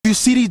you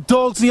see these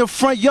dogs in your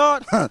front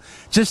yard,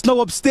 just know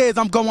upstairs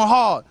I'm going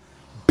hard.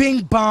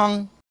 Bing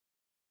bong.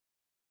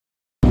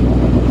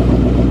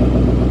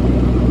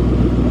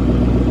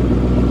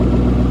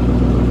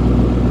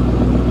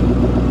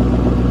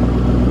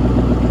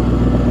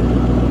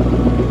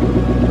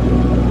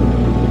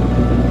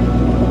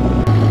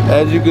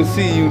 As you can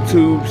see,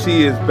 YouTube,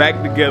 she is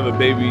back together,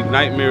 baby.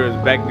 Nightmare is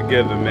back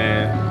together,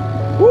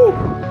 man. Woo!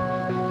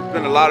 It's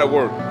been a lot of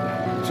work,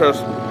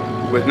 trust me.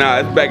 But nah,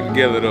 it's back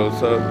together though.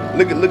 So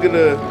look at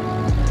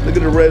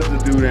the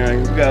residue down here.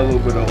 We got a little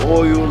bit of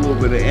oil, a little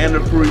bit of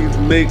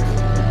antifreeze mix.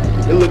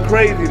 It look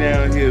crazy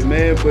down here,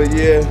 man. But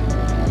yeah,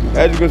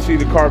 as you can see,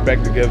 the car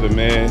back together,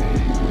 man.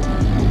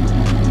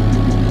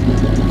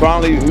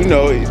 Finally, you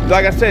know,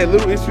 like I said,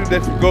 little issues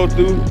that you go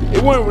through,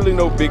 it wasn't really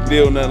no big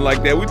deal, nothing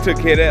like that. We took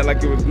care of that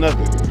like it was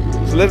nothing.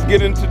 So let's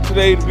get into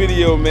today's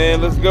video,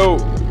 man. Let's go.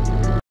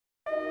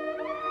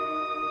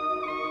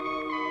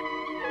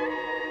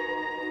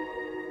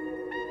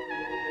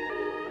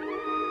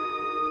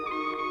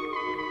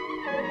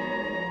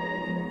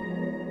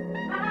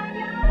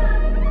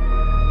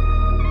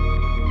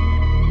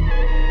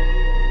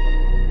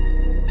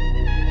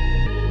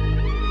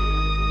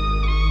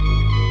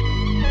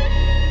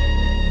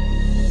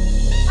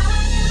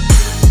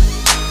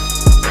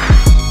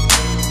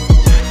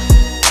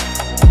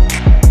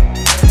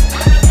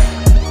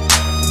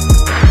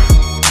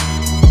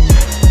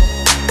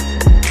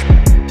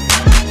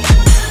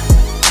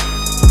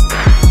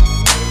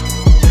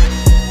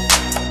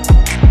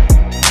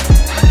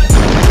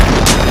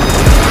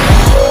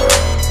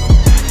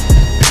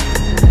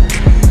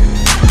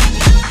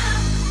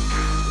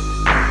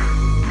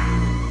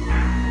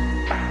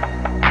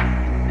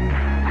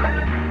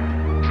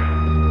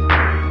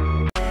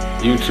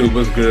 YouTube,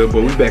 what's good?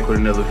 But we back with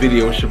another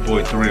video. It's your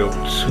boy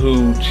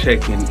 302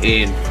 checking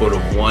in for the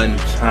one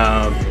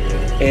time.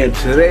 And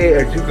today,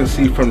 as you can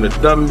see from the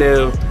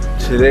thumbnail,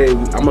 today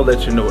I'm gonna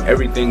let you know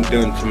everything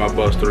done to my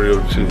Boss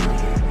 302.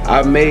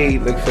 I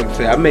made, like I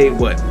say, I made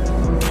what,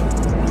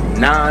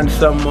 9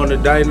 something on the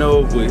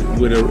dyno.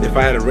 With if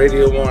I had a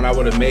radio on, I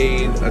would have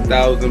made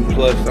 1,000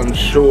 plus, I'm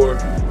sure.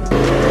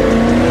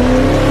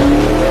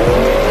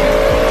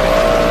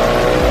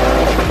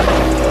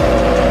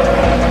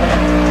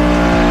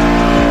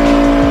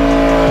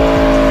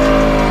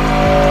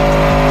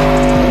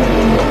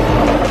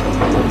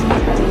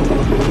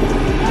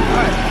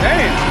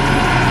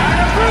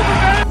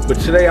 But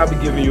today I'll be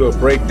giving you a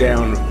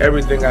breakdown of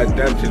everything I've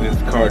done to this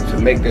car to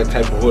make that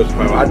type of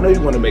horsepower. I know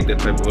you want to make that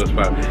type of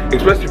horsepower,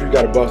 especially if you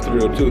got a Boss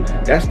 302.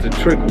 That's the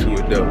trick to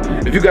it though.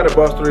 If you got a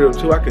Boss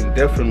 302,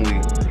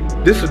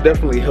 this will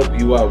definitely help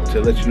you out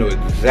to let you know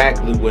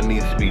exactly what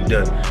needs to be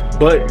done.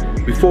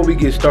 But before we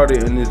get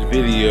started in this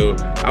video,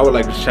 I would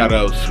like to shout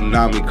out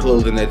Tsunami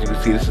Clothing. As you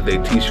can see, this is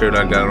a t-shirt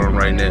I got on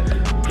right now.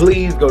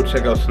 Please go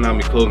check out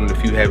Tsunami Clothing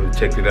if you haven't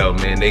checked it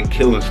out, man. They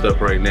killing stuff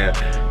right now.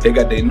 They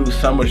got their new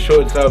summer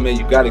shorts out, man.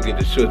 You gotta get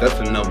the shorts. That's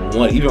the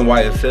 #1. Even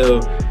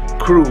YSL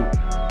crew,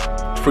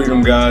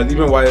 Freedom guys,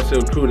 even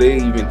YSL crew, they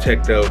even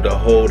checked out the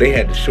whole, they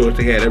had the shorts,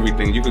 they had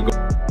everything. You could go.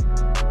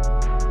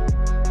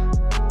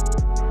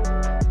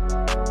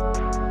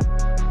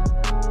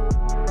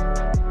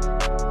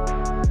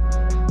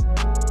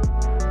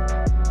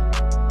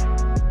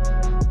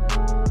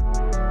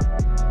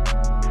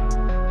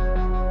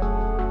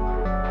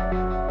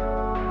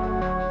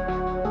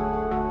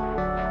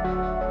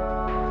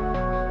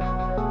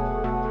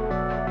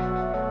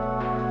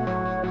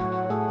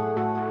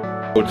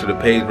 Go to the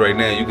page right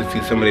now. You can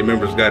see some of the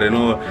members got it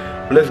on.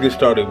 But let's get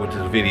started with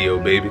this video,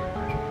 baby.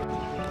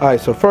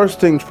 Alright, so first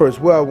things first,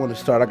 where I want to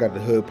start, I got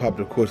the hood popped,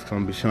 of course, because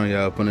I'm going to be showing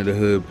y'all up under the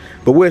hood.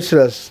 But where should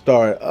I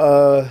start?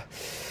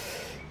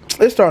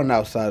 Let's start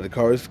outside of the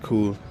car. It's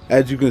cool.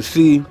 As you can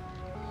see,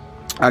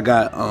 I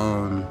got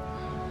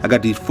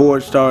these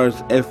Ford Stars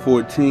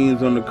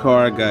F14s on the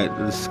car. I got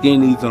the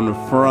skinnies on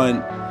the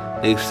front.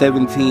 They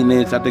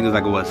 17-inch. I think it's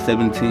like, what,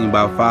 17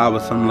 by 5 or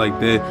something like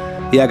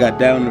that. Yeah, I got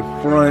that on the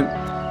front.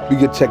 You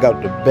can check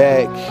out the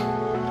back.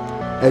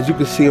 As you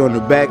can see on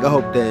the back, I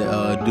hope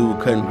that dude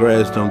cutting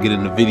grass don't get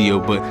in the video,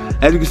 but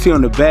as you can see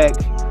on the back,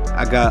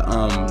 I got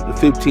the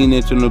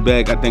 15-inch on the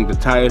back. I think the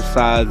tire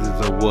size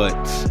is a what?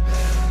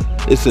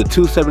 It's a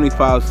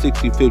 275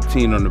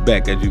 60/15 on the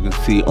back, as you can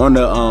see. On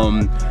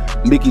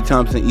the Mickey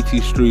Thompson ET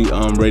Street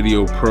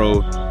Radio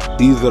Pro,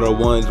 these are the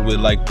ones with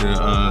like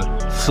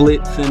the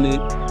slits in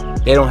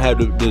it. They don't have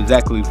the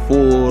exactly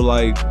full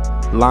like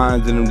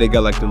lines in them. They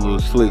got like the little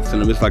slits in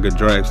them. It's like a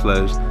drag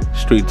slash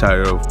street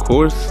tire, of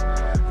course.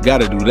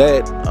 Gotta do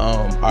that.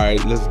 All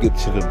right, let's get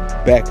to the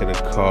back of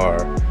the car.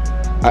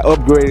 I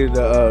upgraded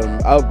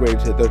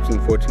to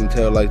 13-14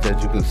 tail lights.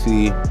 As you can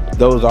see,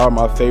 those are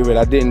my favorite.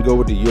 I didn't go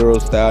with the Euro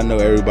style. I know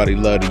everybody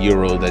loved the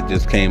Euro that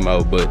just came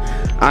out, but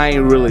I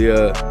ain't really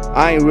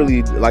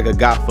like a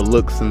guy for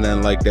looks and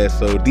nothing like that.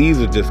 So these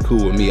are just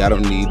cool with me. I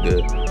don't need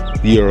the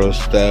Euro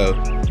style.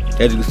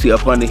 As you can see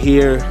up under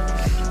here,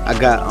 I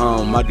got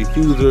my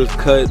diffusers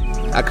cut.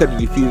 I cut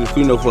the diffusers,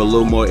 you know, for a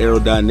little more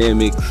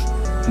aerodynamics.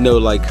 You know,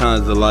 like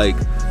kinds of like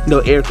you know,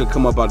 air could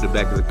come up out the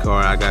back of the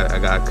car. I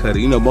got cut it.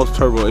 You know, most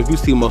turbo, if you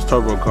see most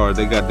turbo cars,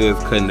 they got theirs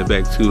cut in the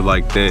back too,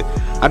 like that.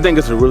 I think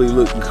it's a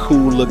really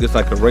cool look. It's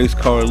like a race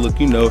car look,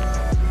 you know,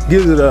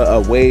 gives it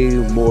a way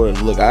more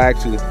look. I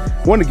actually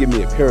want to give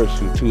me a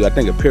parachute too. I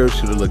think a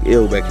parachute would look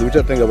ill back here. What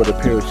y'all think about a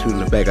parachute in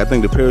the back? I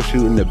think the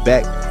parachute in the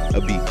back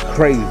would be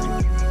crazy.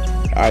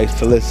 All right,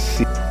 so let's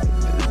see.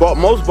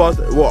 Most Boss,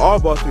 well, all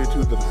Boss 302s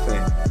are the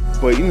same.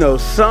 But you know,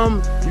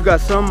 you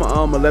got some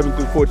 11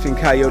 through 14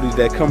 Coyotes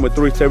that come with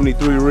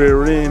 373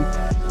 rear end.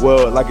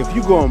 Well, like if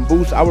you go on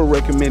Boost, I would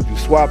recommend you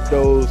swap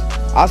those.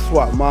 I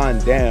swapped mine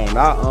down.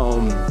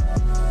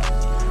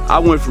 I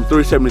went from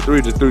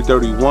 373 to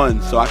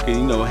 331 so I can,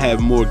 you know,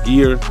 have more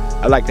gear.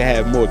 I like to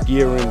have more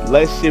gearing,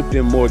 less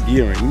shifting, more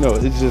gearing. You know,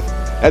 it's just,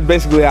 that's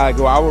basically how I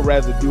go. I would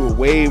rather do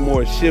way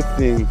more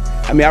shifting.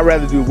 I mean, I'd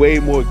rather do way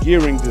more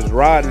gearing, just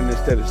riding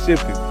instead of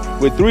shifting.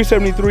 With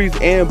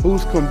 373s and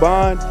Boost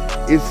combined,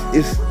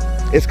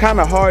 it's kind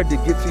of hard to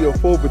get to your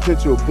full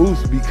potential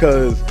boost,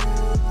 because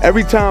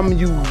every time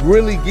you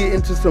really get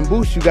into some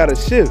boost, you gotta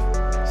shift.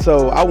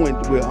 So I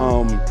went with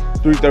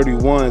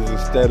 331s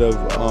instead of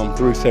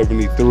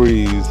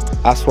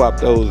 373s. I swapped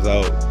those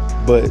out.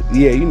 But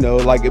yeah, you know,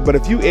 like, but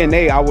if you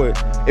NA, I would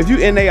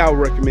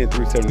recommend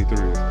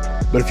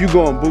 373s. But if you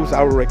go on Boost,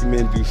 I would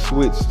recommend you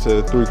switch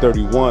to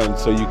 331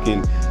 so you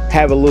can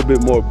have a little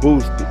bit more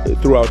boost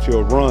throughout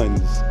your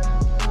runs.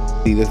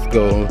 Let's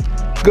go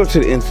to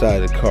the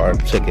inside of the car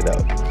and check it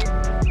out.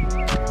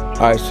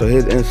 All right, so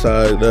here's the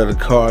inside of the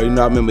car. You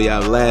know, I remember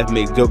y'all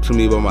make jokes to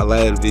me about my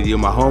last video.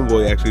 My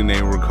homeboy actually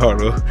named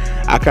Ricardo.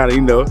 I kind of,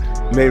 you know,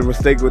 made a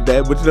mistake with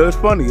that, but you know, it's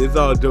funny. It's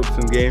all jokes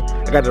in the game.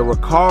 I got the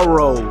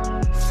Recaro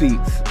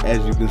seats,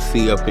 as you can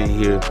see up in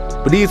here.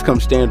 But these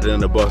come standard in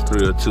the Boss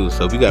 302.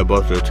 So if you got a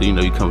Boss 302, you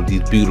know, you come with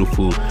these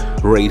beautiful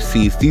race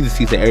seats. These are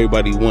seats that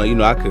everybody want. You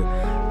know, I could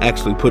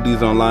actually put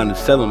these online and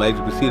sell them. As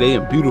you can see, they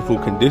in beautiful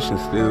condition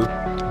still,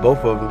 both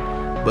of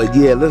them. But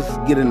yeah, let's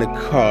get in the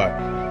car.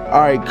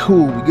 All right,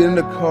 cool, we get in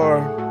the car.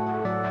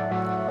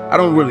 I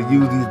don't really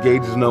use these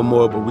gauges no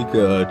more, but we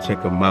could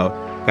check them out.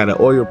 Got an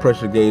oil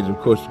pressure gauge. Of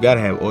course, you gotta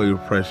have oil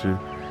pressure.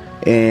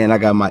 And I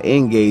got my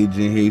N gauge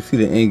in here. You see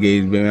the N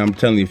gauge, man? I'm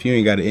telling you, if you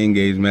ain't got an N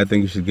gauge, man, I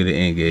think you should get an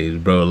N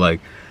gauge, bro.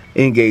 Like,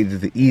 N gauge is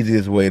the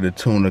easiest way to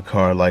tune a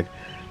car. Like,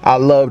 I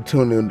love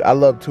tuning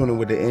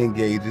with the N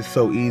gauge. It's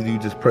so easy. You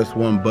just press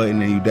one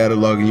button and you data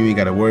log, and you ain't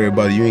gotta worry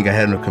about it. You ain't gotta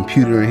have no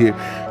computer in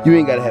here. You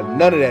ain't gotta have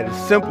none of that.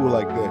 It's simple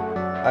like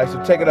that. All right,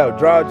 so check it out.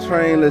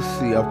 Drivetrain, let's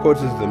see. Of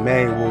course, this is the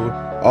manual.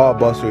 All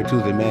Boss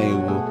 302s are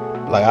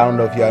manual. Like, I don't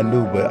know if y'all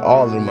knew, but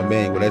all of them are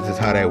manual. That's just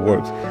how that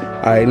works.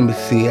 All right, let me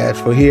see. As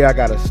for here, I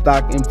got a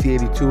stock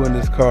MT82 in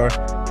this car.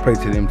 Pray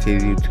to the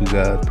MT82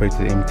 guys. Pray to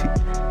the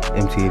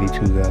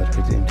MT82 guys.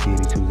 Pray to the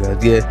MT82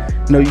 guys. Yeah,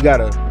 no, you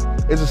gotta.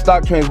 It's a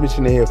stock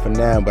transmission in here for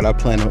now, but I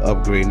plan on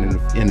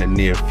upgrading in the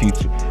near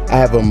future. I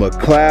have a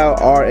McLeod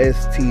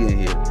RST in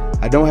here.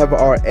 I don't have an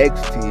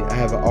RXT. I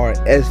have an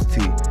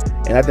RST.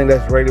 And I think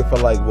that's rated for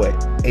like what,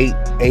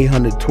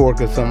 800 torque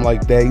or something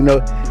like that. You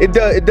know,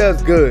 it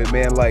does good,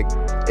 man. Like,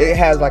 it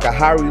has like a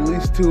high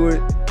release to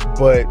it,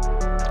 but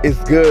it's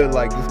good.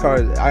 Like, this car,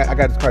 I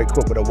got this car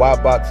equipped with a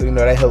Y box, so you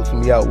know that helps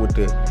me out with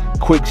the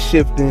quick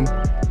shifting.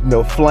 You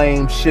know,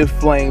 flame, shift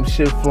flame,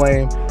 shift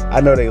flame. I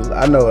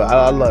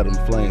love them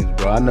flames,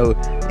 bro. I know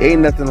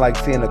ain't nothing like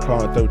seeing a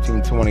car on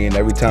 1320 and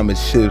every time it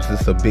shifts,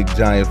 it's a big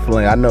giant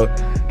flame. I know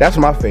that's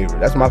my favorite.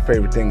 That's my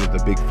favorite thing, is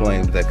the big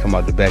flames that come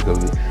out the back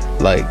of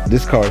it. Like,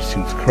 this car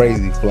shoots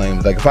crazy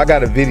flames. Like, if I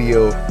got a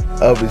video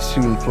of it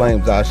shooting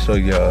flames, I'll show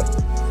y'all.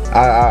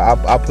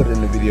 I'll put it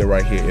in the video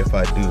right here if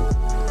I do.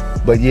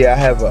 But yeah, I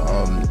have a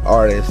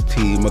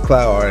RST,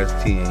 McLeod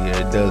RST in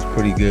here. It does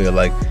pretty good.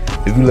 Like,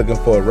 if you're looking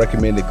for a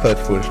recommended clutch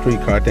for a street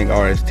car, I think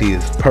RST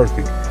is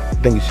perfect. I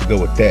think you should go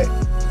with that.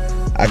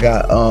 I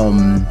got,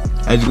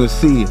 as you can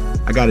see,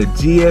 I got a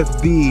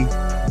GFB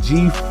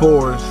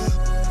G-Force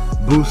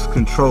boost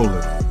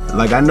controller.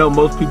 Like, I know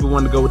most people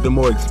want to go with the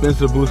more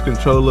expensive boost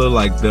controller,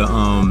 like the,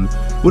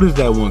 what is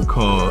that one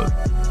called?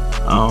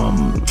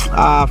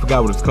 I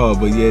forgot what it's called,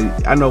 but yeah,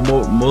 I know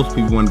most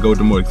people want to go with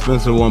the more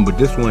expensive one, but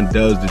this one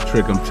does the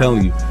trick, I'm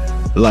telling you.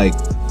 Like,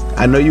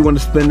 I know you want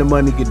to spend the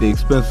money, get the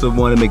expensive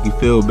one to make you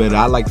feel better.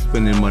 I like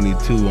spending money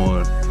too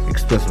on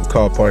expensive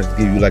car parts to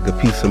give you like a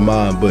peace of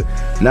mind. But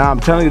now I'm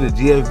telling you, the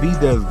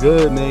GFB does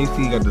good, man. You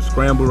see, you got the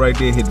scramble right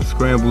there. Hit the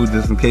scramble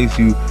just in case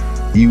you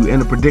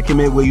in a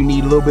predicament where you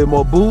need a little bit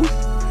more boost.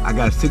 I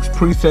got 6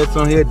 presets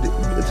on here,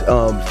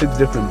 6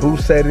 different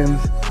boost settings.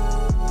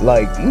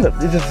 Like, you know,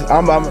 it's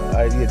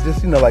just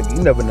just, you know, like,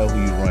 you never know who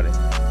you're running.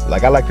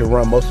 Like, I like to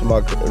run most of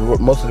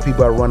the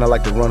people I run, I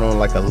like to run on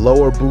like a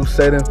lower boost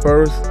setting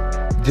first,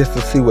 just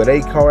to see where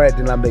they car at.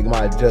 Then I make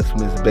my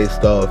adjustments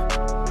based off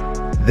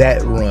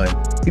that run.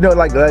 You know,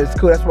 like, it's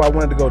cool. That's why I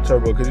wanted to go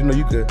turbo, because you know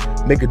you could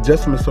make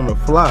adjustments on the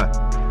fly.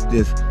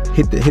 Just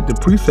hit the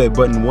preset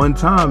button one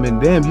time,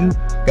 and damn, you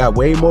got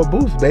way more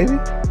boost, baby.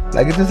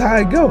 Like, it's just how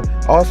it go.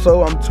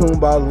 Also, I'm tuned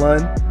by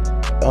Lund.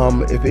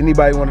 If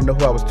anybody want to know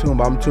who I was tuned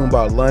by, I'm tuned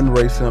by Lund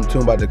Racing. I'm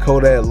tuned by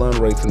Dakota at Lund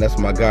Racing. That's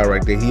my guy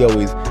right there. He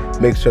always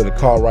make sure the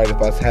car right.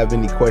 If I have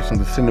any questions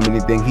or send him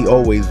anything, he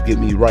always get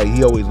me right.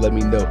 He always let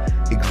me know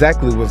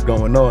exactly what's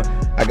going on.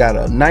 I got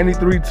a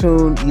 93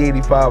 tune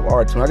E85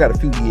 R tune. I got a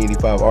few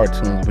E85 R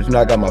tunes, but you know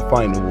I got my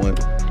final one.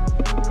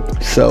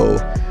 So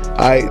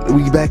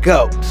we back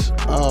out.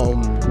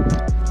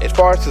 As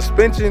far as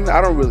suspension,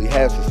 I don't really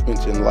have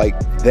suspension like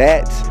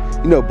that.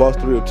 You know, Boss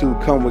 302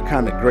 come with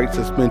kind of great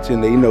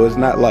suspension. That, you know, it's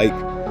not like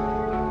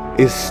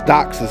it's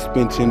stock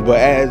suspension,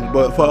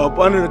 but for up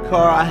under the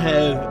car, I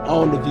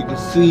don't know if you can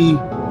see.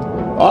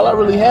 All I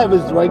really have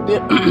is right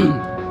there.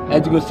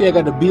 As you can see, I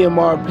got the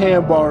BMR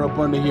pan bar up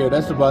under here.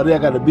 That's about it. I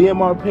got the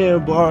BMR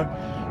pan bar.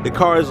 The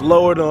car is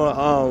lowered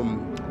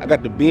on. I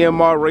got the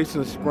BMR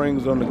racing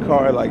springs on the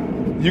car. Like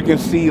you can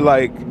see,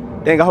 like.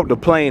 Dang, I hope the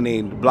plane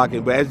ain't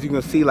blocking, but as you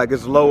can see, like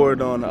it's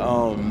lowered on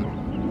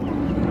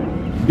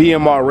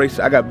BMR race.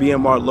 I got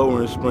BMR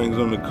lowering springs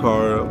on the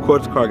car. Of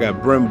course, the car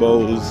got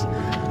Brembos.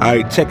 All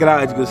right, check it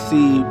out. As you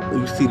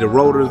see the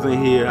rotors in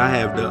here. I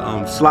have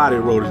the slotted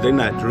rotors. They're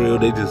not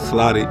drilled, they just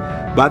slotted,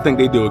 but I think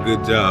they do a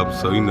good job.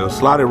 So, you know,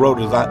 slotted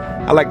rotors,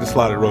 I like the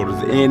slotted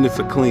rotors, and it's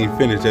a clean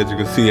finish. As you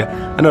can see,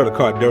 I know the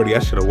car dirty. I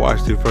should have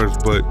washed it first,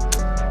 but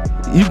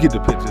you get the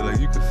picture. Like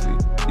you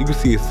can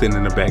see it sitting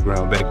in the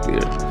background back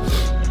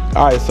there.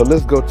 Alright, so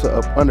let's go to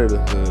up under the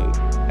hood.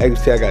 As you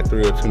can see, I got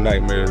 302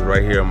 Nightmares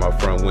right here on my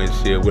front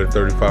windshield with a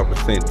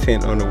 35%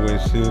 tint on the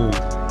windshield.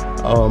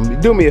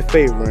 Do me a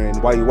favor,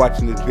 and while you're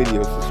watching this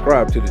video,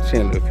 subscribe to the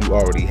channel if you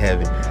already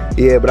haven't.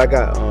 Yeah, but I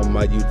got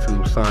my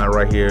YouTube sign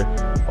right here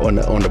on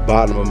the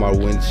bottom of my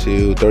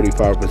windshield,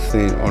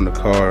 35% on the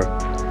car.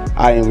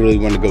 I didn't really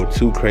want to go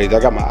too crazy. I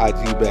got my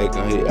IG bag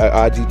on here,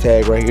 IG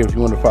tag right here if you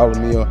want to follow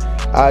me on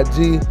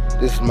IG.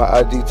 This is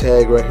my IG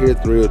tag right here,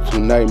 302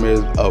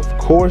 Nightmares, of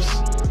course.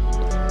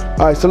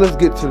 Alright, so let's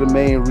get to the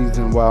main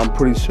reason why I'm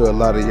pretty sure a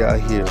lot of y'all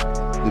here.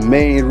 The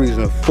main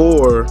reason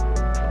for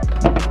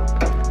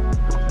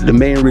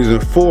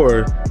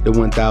the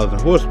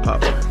 1000 horsepower.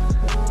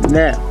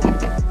 Now,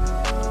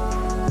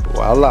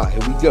 voila,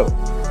 here we go.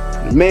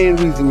 The main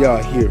reason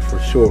y'all here for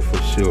sure.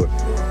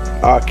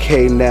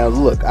 Okay, now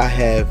look, I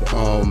have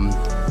on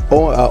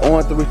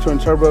 3 twin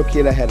turbo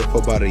kit. I had it for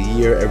about a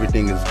year.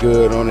 Everything is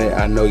good on it.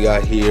 I know y'all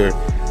hear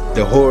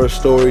the horror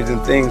stories and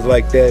things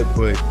like that,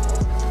 but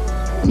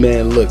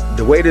man, look,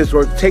 the way this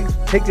works,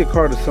 take your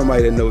car to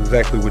somebody that knows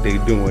exactly what they're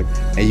doing,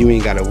 and you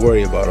ain't gotta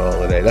worry about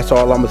all of that. That's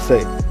all I'm gonna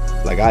say.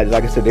 Like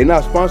I said, they're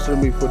not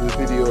sponsoring me for this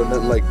video or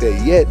nothing like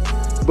that yet,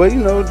 but you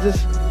know,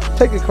 just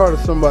take your car to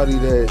somebody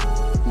that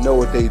know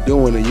what they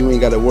doing, and you ain't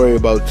gotta worry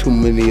about too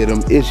many of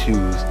them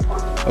issues.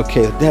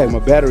 Okay, dang, my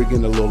battery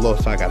getting a little low,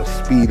 so I gotta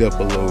speed up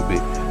a little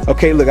bit.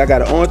 Okay, look, I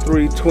got an on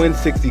 3 twin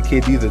 60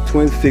 kit. These are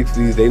twin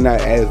 60s. They not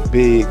as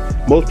big.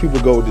 Most people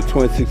go with the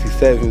twin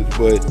 67s,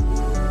 but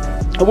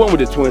I went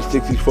with the twin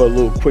 60s for a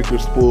little quicker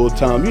spool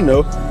time, you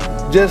know,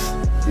 just,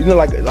 you know,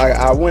 like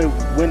I went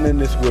in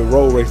this with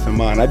road racing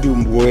mine. I do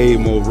way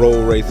more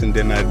road racing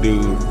than I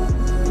do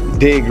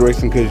dig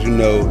racing, because, you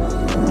know,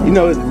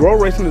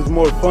 road racing is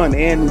more fun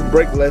and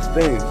break less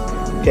things.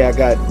 Okay, I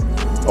got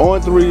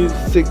on 3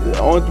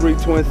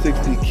 twin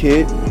 60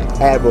 kit.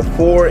 I have a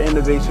 4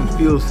 innovation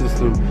fuel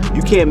system.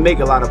 You can't make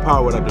a lot of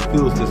power without the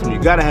fuel system. You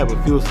gotta have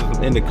a fuel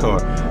system in the car.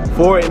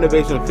 4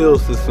 innovation fuel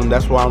system.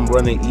 That's why I'm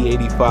running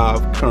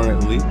E85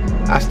 currently.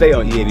 I stay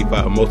on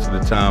E85 most of the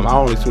time. I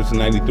only switch to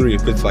 93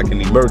 if it's like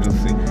an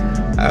emergency.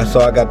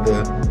 So I got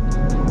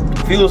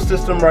the fuel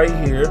system right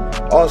here.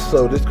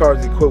 Also, this car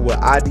is equipped with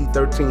ID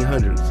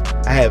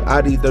 1300s. I have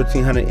ID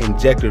 1300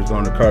 injectors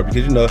on the car,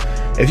 because, you know,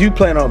 if you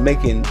plan on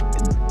making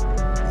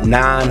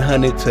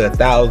 900 to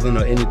 1,000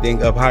 or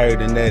anything up higher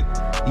than that,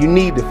 you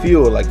need the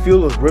fuel. Like,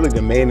 fuel is really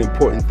the main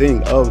important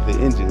thing of the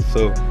engine.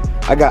 So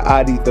I got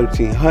ID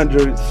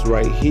 1300s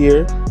right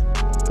here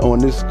on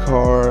this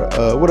car.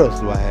 What else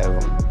do I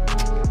have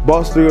on?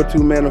 Boss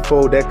 302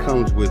 manifold, that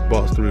comes with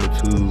Boss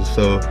 302.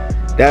 So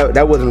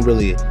that wasn't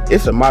really,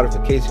 it's a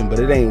modification, but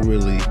it ain't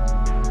really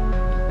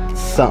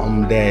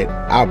something that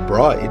I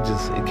brought.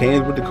 It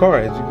came with the car,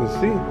 as you can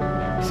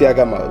see. See, I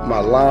got my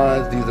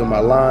lines. These are my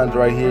lines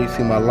right here. You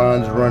see my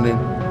lines running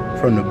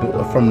from the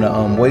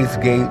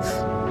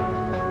wastegates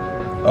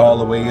all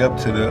the way up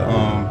to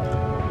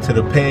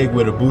the peg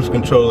where the boost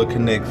controller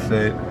connects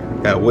at.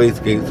 Got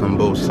wastegates on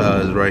both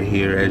sides right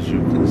here, as you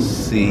can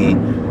see.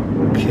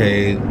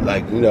 Okay,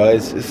 like, you know,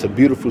 it's a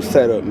beautiful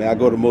setup, man. I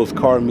go to most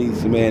car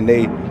meets, man.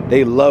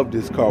 They love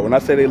this car. When I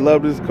say they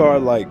love this car,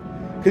 like,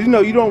 because, you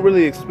know, you don't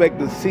really expect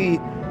to see.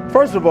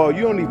 First of all,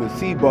 you don't even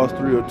see Boss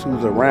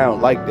 302s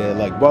around like that.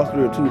 Like, Boss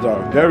 302s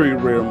are a very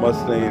rare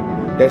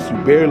Mustang that you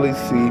barely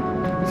see.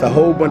 It's a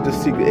whole bunch of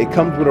secret. It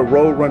comes with a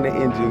road running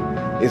engine.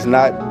 It's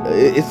not,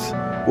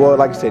 well,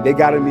 like I said, they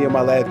got me in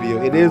my last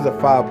video. It is a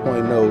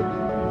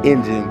 5.0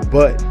 engine,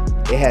 but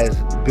it has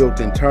built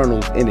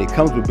internals, and it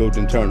comes with built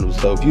internals.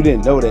 So if you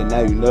didn't know that,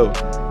 now you know.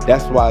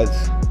 That's why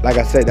it's, like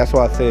I said, that's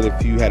why I said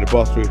if you had a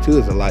Boss 302,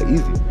 it's a lot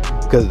easier.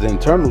 Because the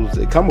internals,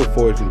 it come with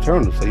 4-inch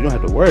internals, so you don't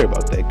have to worry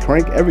about that.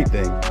 Crank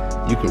everything.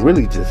 You can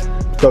really just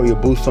throw your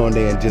boost on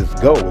there and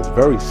just go. It's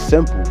very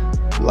simple.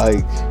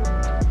 Like,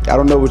 I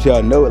don't know what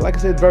y'all know. Like I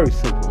said, it's very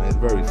simple, man.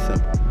 very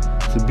simple.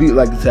 To be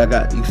like I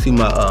said, you see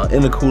my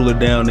intercooler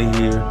down in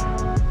here.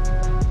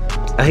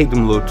 I hate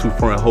them little 2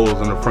 front holes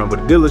in the front,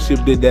 but the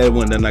dealership did that.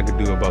 Wasn't nothing I could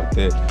do about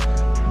that.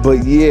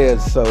 But yeah,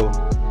 so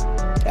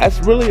that's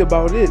really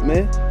about it,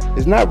 man.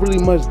 There's not really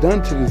much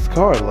done to this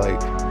car.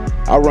 Like,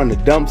 I run the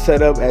dump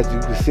setup, as you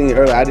can see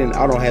earlier. I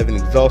don't have an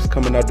exhaust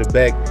coming out the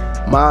back.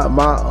 My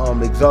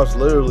exhaust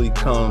literally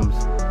comes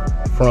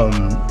from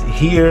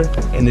here,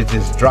 and it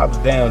just drops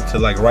down to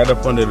like right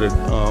up under the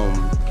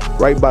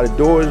right by the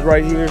doors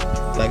right here.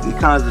 Like, it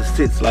kind of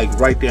sits like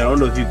right there. I don't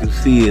know if you can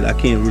see it. I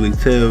can't really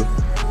tell,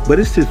 but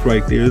it sits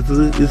right there. It's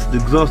the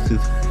exhaust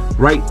is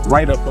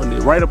right up under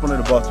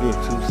the boss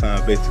 302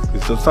 sign,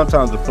 basically. So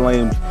sometimes the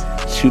flames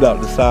shoot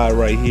out the side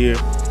right here,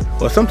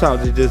 or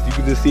sometimes you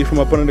can just see it from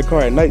up under the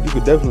car. At night you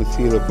could definitely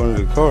see it up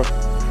under the car.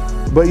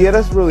 But yeah,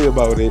 that's really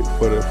about it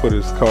for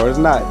this car. It's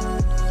not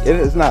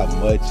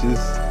much.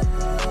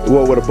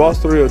 Well, with a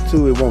Boss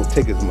 302, it won't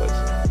take as much.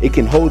 It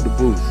can hold the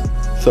boost.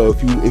 So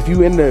if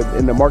you in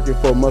the market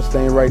for a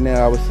Mustang right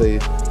now, I would say,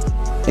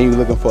 and you're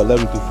looking for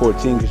 11 through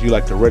 14 because you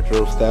like the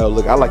retro style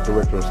look. I like the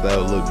retro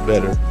style look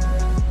better.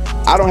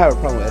 I don't have a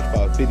problem with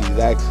S550s.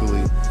 I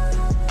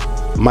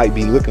actually might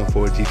be looking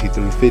for a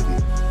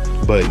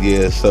GT350. But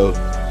yeah, so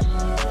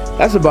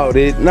that's about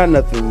it.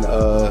 Nothing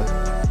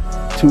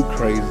too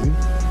crazy.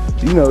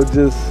 You know,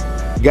 just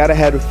you gotta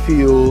have the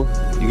feel,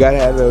 you gotta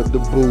have the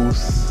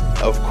boost,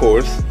 of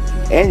course,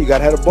 and you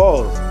gotta have the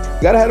balls.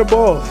 You gotta have the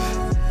balls.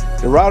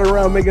 To ride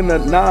around making the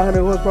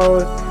 900 horsepower,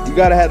 you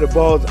gotta have the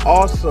balls.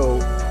 Also,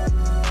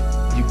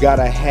 you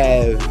gotta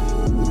have,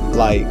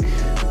 like,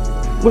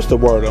 what's the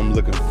word I'm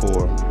looking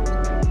for?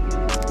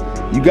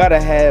 You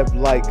gotta have,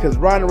 like, cause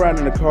riding around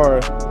in the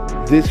car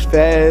this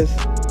fast,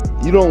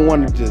 you don't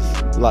want to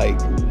just, like,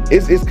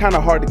 it's kind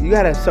of hard to, you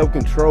gotta have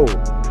self-control.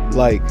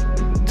 Like,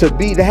 to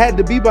be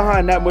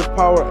behind that much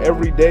power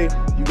every day,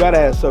 you gotta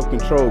have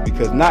self-control,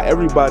 because not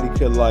everybody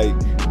can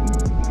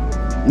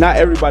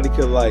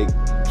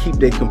keep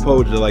their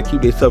composure, like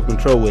keep their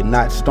self-control with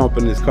not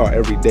stomping this car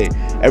every day.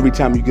 Every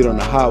time you get on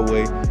the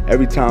highway,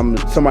 every time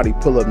somebody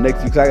pull up next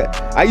to you, cause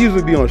I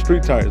usually be on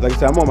street tires. Like I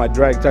said, I'm on my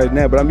drag tires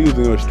now, but I'm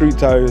usually on street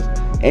tires.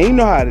 And you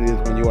know how it is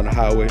when you're on the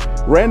highway.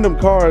 Random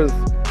cars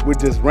would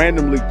just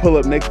randomly pull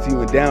up next to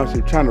you and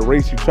downshift, trying to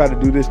race you, try to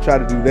do this, try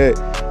to do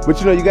that. But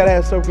you know, you gotta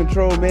have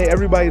self-control, man.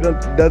 Everybody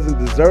doesn't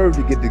deserve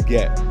to get the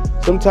gap.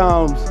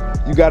 Sometimes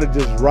you gotta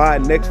just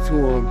ride next to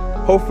them.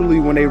 Hopefully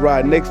when they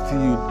ride next to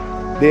you,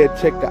 they'll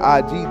check the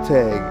IG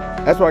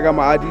tag. That's why I got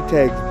my IG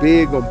tags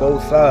big on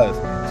both sides.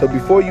 So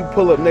before you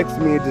pull up next to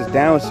me and just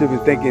downshift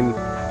and thinking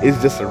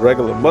it's just a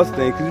regular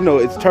Mustang, because you know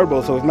it's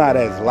turbo, so it's not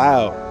as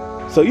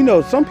loud. So you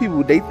know, some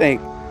people, they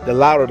think the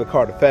louder the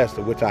car, the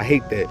faster, which I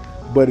hate that,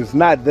 but it's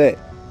not that.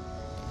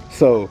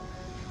 So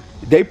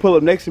they pull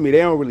up next to me, they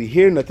don't really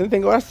hear nothing. They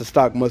think, oh, that's the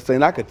stock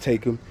Mustang, I could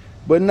take them.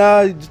 But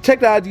nah,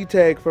 check the IG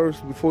tag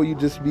first before you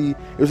just be,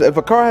 if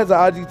a car has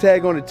an IG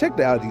tag on it, check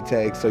the IG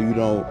tag so you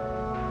don't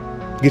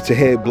get your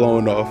head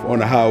blown off on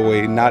the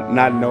highway, not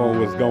knowing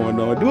what's going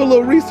on. Do a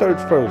little research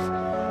first.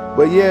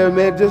 But yeah,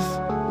 man, just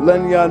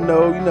letting y'all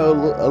know, you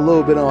know, a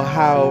little bit on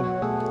how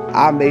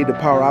I made the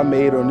power I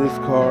made on this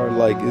car.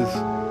 Like,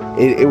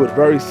 it was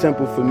very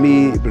simple for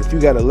me, but if you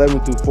got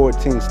 11 through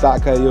 14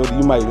 stock Coyote,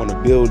 you might want to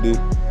build it,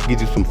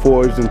 get you some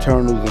forged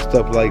internals and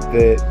stuff like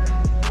that.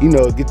 You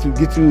know, get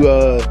you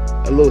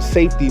a little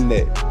safety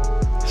net,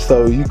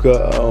 so you could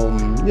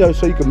you know,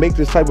 so you can make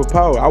this type of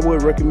power. I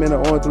would recommend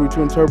an On3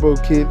 twin turbo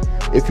kit.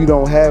 If you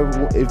don't have,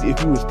 if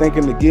you was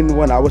thinking of getting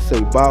one, I would say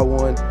buy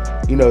one.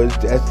 You know,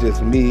 that's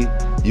just me.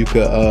 You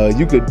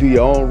could do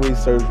your own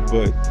research,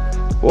 but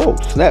whoa,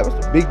 snap,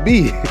 it's a big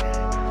B.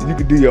 You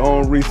could do your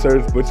own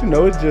research, but you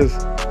know, it's just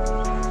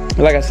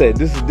like I said,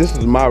 this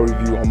is my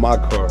review on my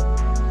car.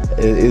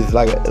 It's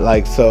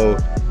like so.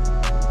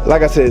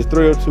 Like I said, it's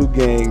 302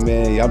 gang,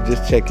 man. I'm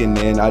just checking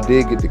in. I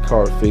did get the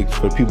car fixed.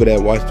 For people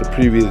that watched the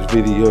previous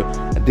video,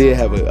 I did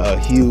have a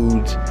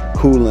huge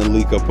coolant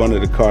leak up under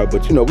the car,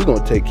 but you know, we're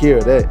gonna take care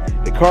of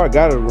that. The car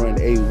gotta run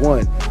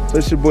A1. So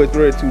it's your boy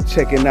 302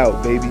 checking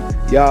out, baby.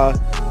 Y'all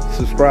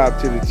subscribe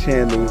to the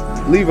channel.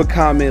 Leave a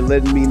comment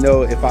letting me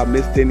know if I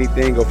missed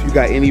anything, or if you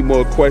got any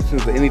more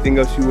questions or anything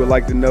else you would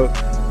like to know.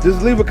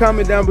 Just leave a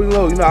comment down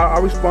below. You know, I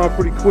respond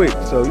pretty quick.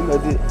 So you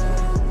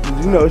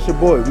know, it's your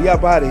boy. We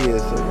up out of here.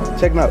 So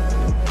check it out.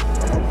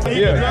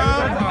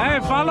 Yeah.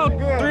 Hey, follow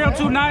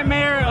 302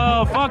 Nightmare.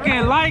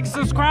 Fucking like,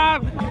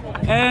 subscribe,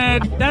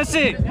 and that's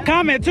it.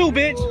 Comment too,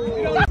 bitch.